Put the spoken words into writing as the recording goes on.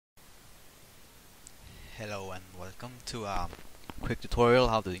Hello and welcome to a quick tutorial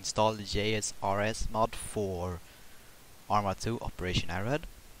how to install the JSRS mod for Arma2 Operation Arrowhead.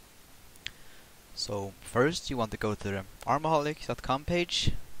 So first you want to go to the armaholic.com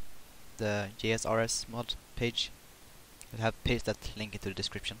page, the JSRS mod page. I'll have paste that link into the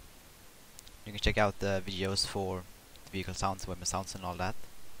description. You can check out the videos for the vehicle sounds, weapon sounds and all that.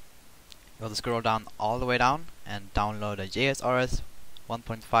 You want to scroll down all the way down and download a JSRS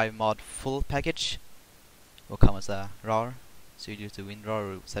 1.5 mod full package. Will come as a RAR, so you use the WinRAR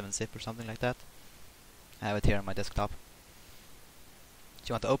or 7-zip or something like that. I have it here on my desktop. So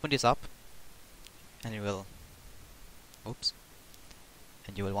you want to open this up, and you will,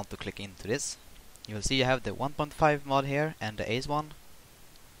 and you will want to click into this. You will see you have the 1.5 mod here and the ACE one.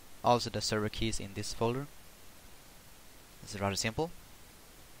 Also the server keys in this folder. This is rather simple.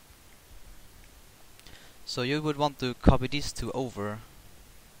 So you would want to copy these two over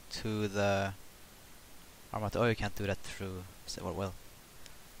to the Arma2 OA. You can't do that through, so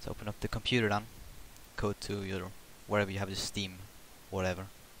open up the computer then, go to your, wherever you have the Steam, whatever.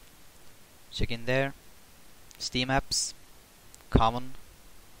 Check in there, Steam apps, common,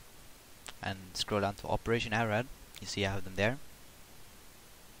 and scroll down to Operation Arrowhead. You see I have them there.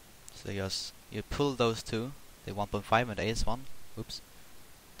 So you pull those two, the 1.5 and the ACE one,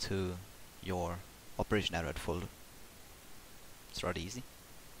 to your Operation Arrowhead folder. It's rather easy.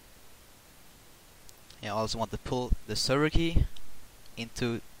 You also want to pull the server key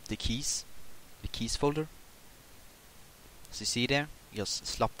into the keys folder. As you see there, just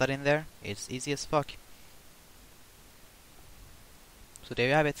slop that in there. It's easy as fuck. So there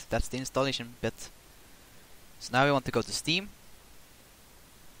you have it. That's the installation bit. So now we want to go to Steam.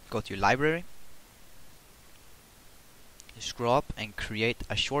 Go to your library. You scroll up and create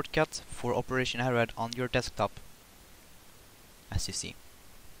a shortcut for Operation Arrowhead on your desktop. As you see.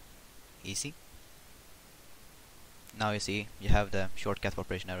 Easy. Now you see you have the shortcut for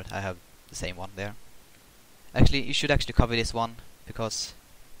Operation Arrowhead. I have the same one there. Actually, you should actually copy this one, because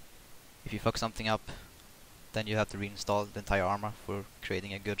if you fuck something up, then you have to reinstall the entire Arma for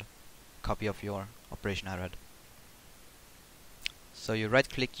creating a good copy of your Operation Arrowhead. So you right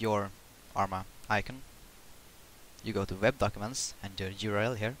click your Arma icon, you go to web documents and your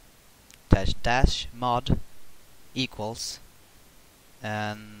URL here, dash mod equals,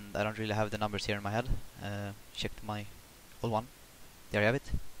 and I don't really have the numbers here in my head. Checked my old one. There you have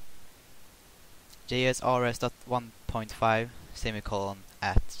it. JSRS.1.5 semicolon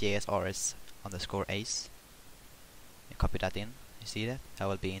at JSRS underscore ACE. You copy that in. You see that? That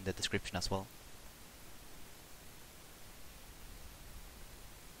will be in the description as well.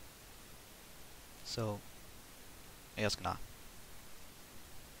 So I'm just gonna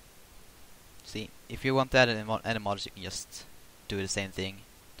see if you want to add any mods, you can just do the same thing.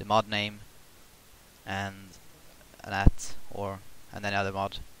 The mod name and an @ and any other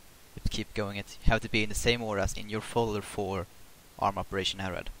mod. You keep going. It have to be in the same order as in your folder for Arma Operation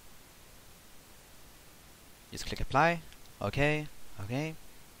Arrowhead. Just click apply. Okay,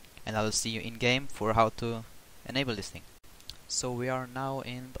 and I will see you in game for how to enable this thing. So we are now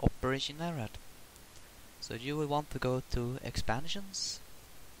in the Operation Arrowhead. So you will want to go to expansions.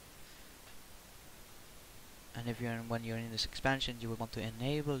 And when you're in this expansion, you will want to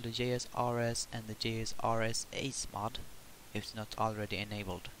enable the JSRS and the JSRS ACE mod if it's not already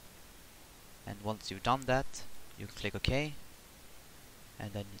enabled. And once you've done that, you can click OK,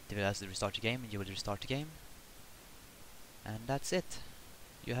 and then it will ask to restart the game, and you will restart the game. And that's it.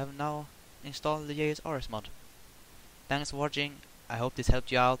 You have now installed the JSRS mod. Thanks for watching. I hope this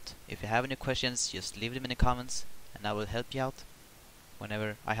helped you out. If you have any questions, just leave them in the comments, and I will help you out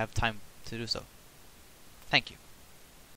whenever I have time to do so. Thank you.